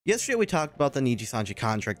Yesterday we talked about the Nijisanji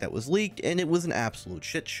contract that was leaked, and it was an absolute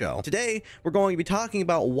shit show. Today, we're going to be talking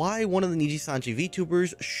about why one of the Nijisanji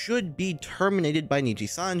VTubers should be terminated by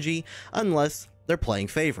Nijisanji unless they're playing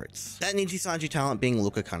favorites. That Nijisanji talent being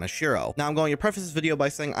Luca Kaneshiro. Now I'm going to preface this video by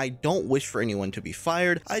saying I don't wish for anyone to be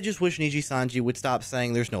fired, I just wish Nijisanji would stop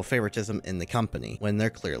saying there's no favoritism in the company, when there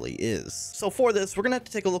clearly is. So for this, we're gonna have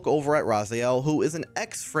to take a look over at Raziel, who is an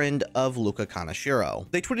ex-friend of Luca Kaneshiro.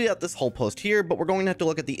 They tweeted out this whole post here, but we're going to have to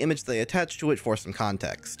look at the image they attached to it for some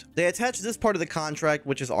context. They attached this part of the contract,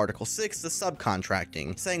 which is Article 6, the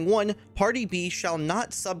subcontracting, saying 1. Party B shall not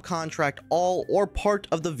subcontract all or part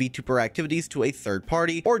of the VTuber activities to a third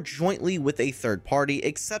party or jointly with a third party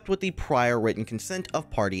except with the prior written consent of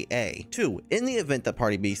party A. 2. In the event that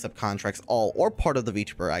party B subcontracts all or part of the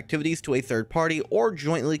VTuber activities to a third party or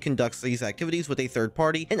jointly conducts these activities with a third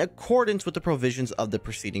party in accordance with the provisions of the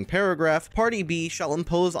preceding paragraph, party B shall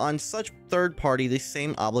impose on such third party the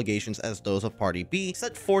same obligations as those of party B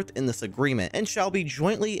set forth in this agreement and shall be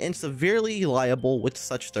jointly and severely liable with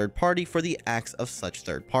such third party for the acts of such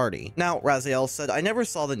third party. Now, Raziel said, I never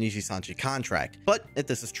saw the Nijisanji contract. But if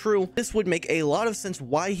this is true, this would make a lot of sense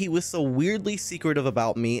why he was so weirdly secretive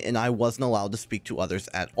about me and I wasn't allowed to speak to others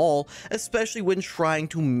at all, especially when trying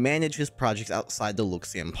to manage his projects outside the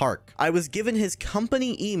Luxian Park. I was given his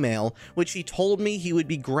company email, which he told me he would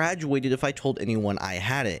be graduated if I told anyone I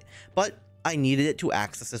had it, but I needed it to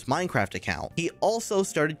access his Minecraft account. He also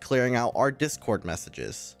started clearing out our Discord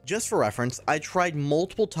messages. Just for reference, I tried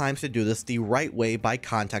multiple times to do this the right way by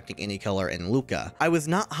contacting Anycolor and Luca. I was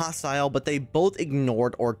not hostile, but they both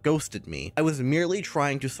ignored or ghosted me. I was merely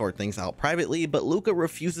trying to sort things out privately, but Luca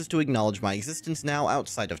refuses to acknowledge my existence now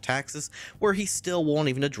outside of taxes, where he still won't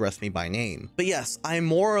even address me by name. But yes, I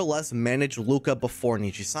more or less managed Luca before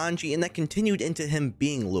Nijisanji, and that continued into him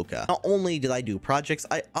being Luca. Not only did I do projects,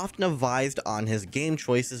 I often advised on his game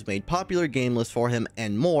choices, made popular game lists for him,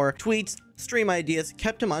 and more, tweets, stream ideas,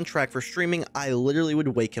 kept him on track for streaming. I literally would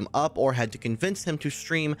wake him up or had to convince him to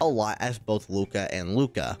stream a lot as both Luca and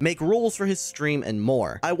Luca, make rules for his stream, and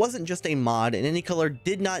more. I wasn't just a mod, and Anycolor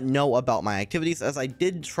did not know about my activities, as I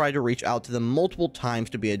did try to reach out to them multiple times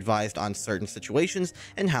to be advised on certain situations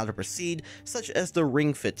and how to proceed, such as the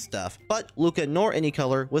ring fit stuff, but Luca nor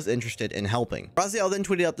Anycolor was interested in helping. Raziel then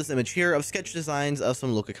tweeted out this image here of sketch designs of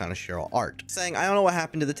some Luca Kaneshiro art, saying, I don't know what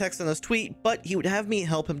happened to the text on this tweet, but he would have me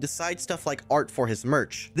help him decide stuff like art for his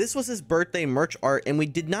merch. This was his birthday merch art, and we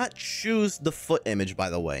did not choose the foot image, by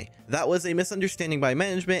the way. That was a misunderstanding by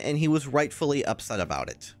management, and he was rightfully upset about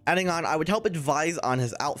it. Adding on, I would help advise on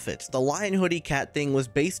his outfits. The lion hoodie cat thing was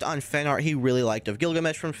based on fan art he really liked of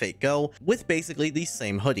Gilgamesh from Fate Go, with basically the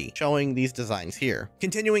same hoodie, showing these designs here.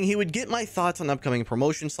 Continuing, he would get my thoughts on upcoming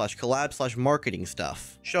promotion slash collab slash marketing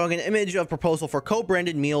stuff, showing an image of proposal for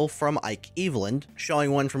co-branded meal from Ike Eveland,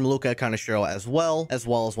 showing one from Luca Kaneshiro as well as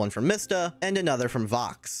one from Mista, and another from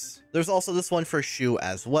Vox. There's also this one for Shu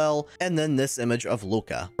as well, and then this image of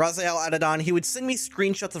Luca. Raziel added on, he would send me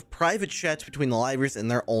screenshots of private chats between the libraries in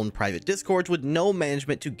their own private discords with no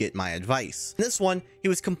management to get my advice. In this one, he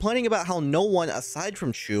was complaining about how no one aside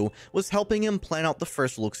from Shu was helping him plan out the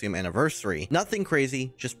first Luxium anniversary. Nothing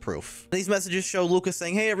crazy, just proof. These messages show Luca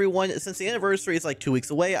saying, hey everyone, since the anniversary is like 2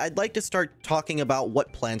 weeks away, I'd like to start talking about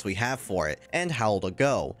what plans we have for it, and how it'll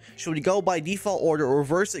go. Should we go by default order or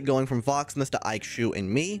reverse it going from Vox, Mr. Ike, Shu, and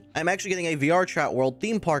me? I'm actually getting a VR chat world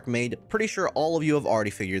theme park made. Pretty sure all of you have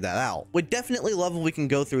already figured that out. Would definitely love if we can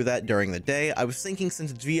go through that during the day. I was thinking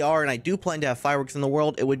since it's VR and I do plan to have fireworks in the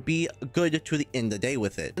world, it would be good to end the day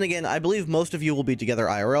with it. And again, I believe most of you will be together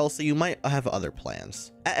IRL, so you might have other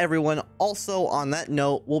plans. Everyone, also on that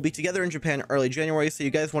note, we'll be together in Japan early January, so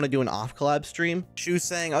you guys want to do an off collab stream? Shu's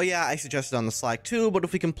saying, oh yeah, I suggested on the Slack too, but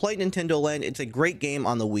if we can play Nintendo Land, it's a great game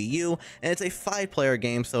on the Wii U, and it's a 5-player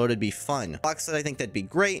game, so it'd be fun. Fox said, I think that'd be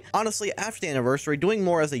great. Honestly, after the anniversary, doing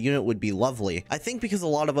more as a unit would be lovely. I think because a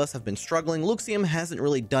lot of us have been struggling, Luxium hasn't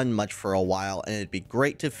really done much for a while, and it'd be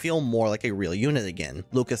great to feel more like a real unit again.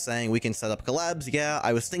 Luca saying, we can set up collabs. Yeah,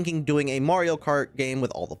 I was thinking doing a Mario Kart game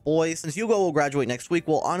with all the boys. Since Hugo will graduate next week,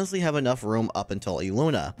 we'll honestly have enough room up until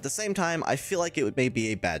Iluna. At the same time, I feel like it may be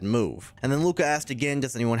a bad move. And then Luca asked again,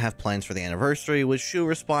 does anyone have plans for the anniversary? With Shu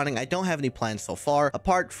responding, I don't have any plans so far,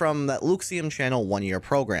 apart from that Luxium channel 1-year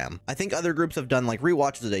program. I think other groups have done like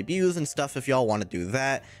rewatches of debuts and stuff if y'all want to do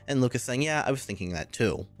that, and Luca saying, yeah, I was thinking that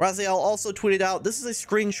too. Raziel also tweeted out, this is a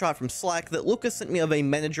screenshot from Slack that Luca sent me of a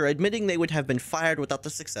manager admitting they would have been fired without the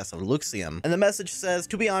success of Luxium. And the message says,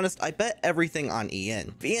 to be honest, I bet everything on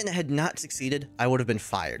Ian. If Ian had not succeeded, I would have been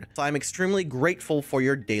fired. So I'm extremely grateful for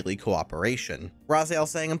your daily cooperation. Raziel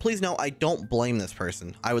saying, and please know I don't blame this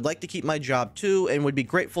person. I would like to keep my job too and would be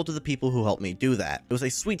grateful to the people who helped me do that. It was a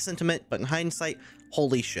sweet sentiment, but in hindsight,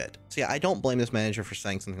 holy shit. So yeah, I don't blame this manager for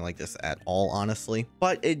saying something like this at all, honestly.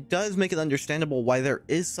 But it does make it understandable why there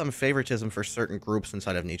is some favoritism for certain groups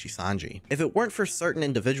inside of Nijisanji. If it weren't for certain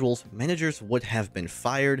individuals, managers would have been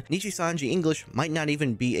fired. Nijisanji English might not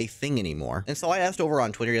even be a thing anymore. And so I asked over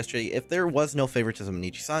on Twitter yesterday, if there was no favoritism in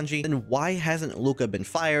Nijisanji, then why hasn't Luca been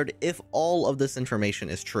fired if all of this information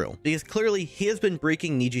is true? Because clearly he has been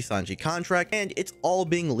breaking Nijisanji contract and it's all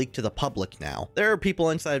being leaked to the public now. There are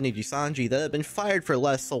people inside of Nijisanji that have been fired for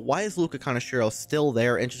less, so why is Luca Kaneshiro still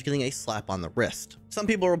there and just getting a slap on the wrist? Some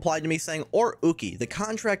people replied to me saying, or Uki, the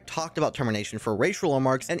contract talked about termination for racial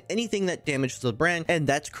remarks and anything that damages the brand, and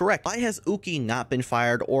that's correct. Why has Uki not been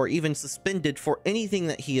fired or even suspended for anything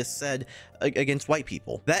that he has said against white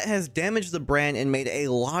people? That has damaged the brand and made a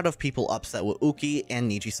lot of people upset with Uki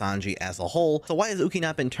and Nijisanji as a whole. So why has Uki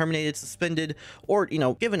not been terminated, suspended, or, you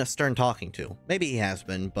know, given a stern talking to? Maybe he has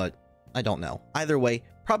been, but I don't know. Either way,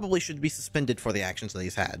 probably should be suspended for the actions that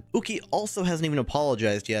he's had. Uki also hasn't even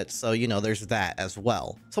apologized yet, so you know, there's that as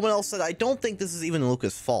well. Someone else said, I don't think this is even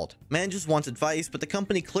Luca's fault. Man just wants advice, but the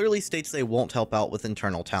company clearly states they won't help out with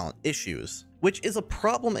internal talent issues, which is a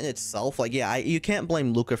problem in itself. Like, yeah, you can't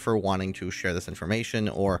blame Luca for wanting to share this information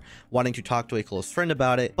or wanting to talk to a close friend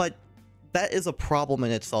about it, but that is a problem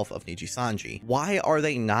in itself of Nijisanji. Why are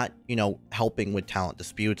they not, you know, helping with talent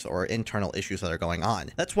disputes or internal issues that are going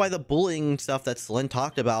on? That's why the bullying stuff that sᴏᴄ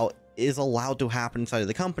talked about is allowed to happen inside of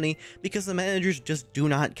the company, because the managers just do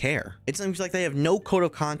not care. It seems like they have no code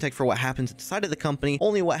of conduct for what happens inside of the company,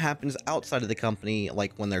 only what happens outside of the company,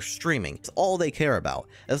 like when they're streaming. It's all they care about.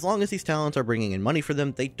 As long as these talents are bringing in money for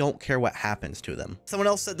them, they don't care what happens to them. Someone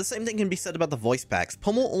else said the same thing can be said about the voice packs.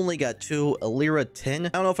 Pomo only got 2, Illyra 10. I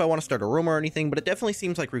don't know if I want to start a rumor or anything, but it definitely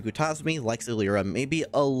seems like Rikutasumi likes Illyra maybe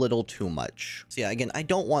a little too much. So yeah, again, I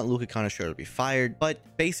don't want Luca Kaneshiro to be fired,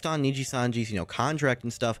 but based on Nijisanji's, you know, contract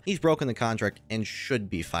and stuff, he's broken the contract and should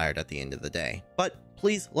be fired at the end of the day. But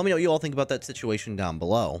please let me know what you all think about that situation down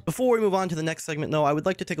below. Before we move on to the next segment though, I would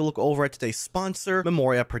like to take a look over at today's sponsor,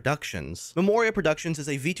 Memoria Productions. Memoria Productions is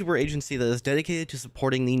a VTuber agency that is dedicated to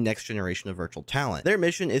supporting the next generation of virtual talent. Their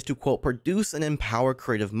mission is to, quote, produce and empower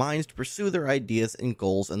creative minds to pursue their ideas and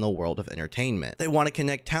goals in the world of entertainment. They want to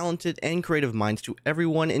connect talented and creative minds to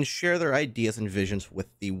everyone and share their ideas and visions with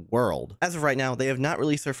the world. As of right now, they have not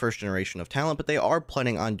released their first generation of talent, but they are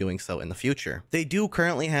planning on doing so in the future. They do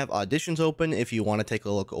currently have auditions open if you want to take a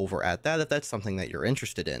look over at that if that's something that you're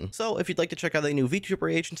interested in. So if you'd like to check out a new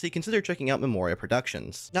VTuber agency, consider checking out Memoria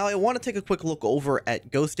Productions. Now I want to take a quick look over at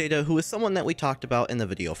Ghost Data, who is someone that we talked about in the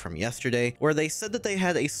video from yesterday, where they said that they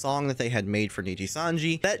had a song that they had made for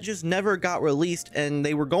Nijisanji that just never got released, and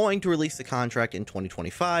they were going to release the contract in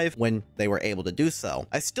 2025 when they were able to do so.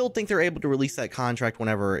 I still think they're able to release that contract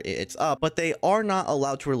whenever it's up, but they are not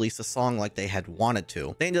allowed to release a song like they had wanted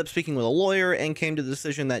to. They ended up speaking with a lawyer and came to the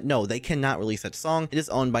decision that no, they cannot release that song. It is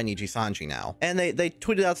owned by Nijisanji now. And they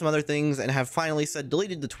tweeted out some other things and have finally said,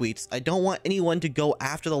 deleted the tweets. I don't want anyone to go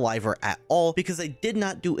after the liver at all because they did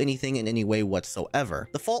not do anything in any way whatsoever.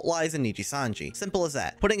 The fault lies in Nijisanji. Simple as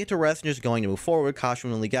that. Putting it to rest and just going to move forward,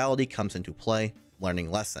 caution and legality comes into play.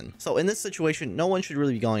 Learning lesson. So in this situation, no one should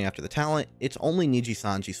really be going after the talent. It's only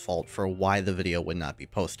Nijisanji's fault for why the video would not be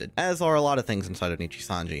posted, as are a lot of things inside of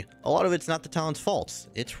Nijisanji. A lot of it's not the talent's faults.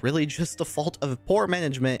 It's really just the fault of poor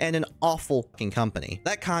management and an awful fucking company.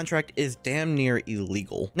 That contract is damn near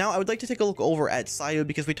illegal. Now I would like to take a look over at Sayu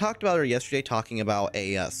because we talked about her yesterday, talking about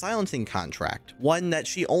a silencing contract, one that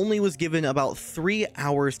she only was given about 3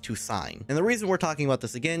 hours to sign. And the reason we're talking about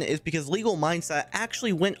this again is because Legal Mindset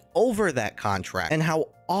actually went over that contract and how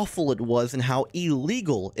awful it was and how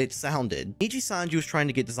illegal it sounded. Nijisanji was trying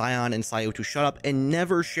to get Zion and Sayu to shut up and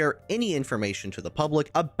never share any information to the public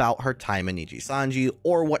about her time in Nijisanji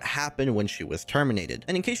or what happened when she was terminated.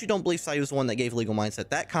 And in case you don't believe Sayu was the one that gave Legal Mindset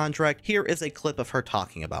that contract, here is a clip of her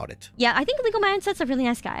talking about it. Yeah, I think Legal Mindset's a really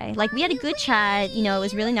nice guy. Like, we had a good chat, you know, it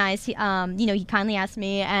was really nice. He, you know, he kindly asked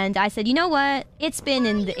me and I said, you know what? It's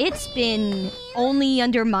been only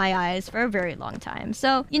under my eyes for a very long time.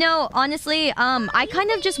 So, you know, honestly, I kind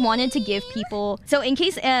of just wanted to give people, so in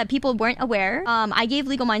case people weren't aware, I gave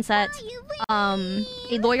Legal Mindset a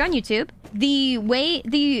lawyer on YouTube. The way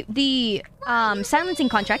the silencing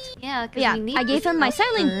contract. Yeah, Yeah, I gave him my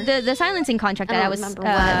the silencing contract that I was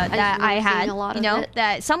that I had. You know,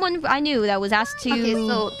 that someone I knew that was asked to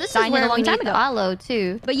so this sign is it where a long we time need ago. the aloe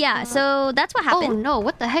too. But yeah, so that's what happened. Oh no,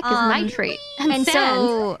 what the heck is nitrate? And sand?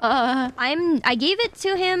 so I gave it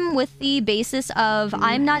to him with the basis of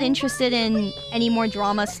I'm not interested in any more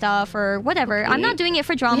drama stuff or whatever. I'm not doing it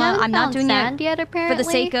for drama. I'm not doing it yet, for the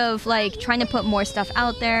sake of like trying to put more stuff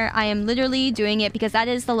out there. I am literally doing it because that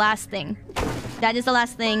is the last thing. That is the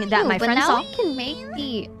last thing that my friend saw. But now we can make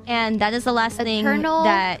the and that is the last thing eternal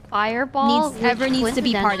that fireball needs to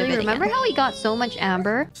be part of it. Remember how he got so much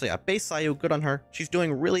amber? So yeah, base Sayu, good on her. She's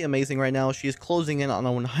doing really amazing right now. She is closing in on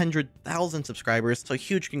 100,000 subscribers, so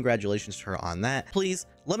huge congratulations to her on that. Please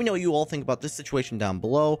let me know what you all think about this situation down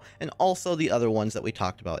below, and also the other ones that we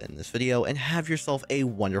talked about in this video, and have yourself a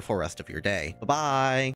wonderful rest of your day. Bye-bye!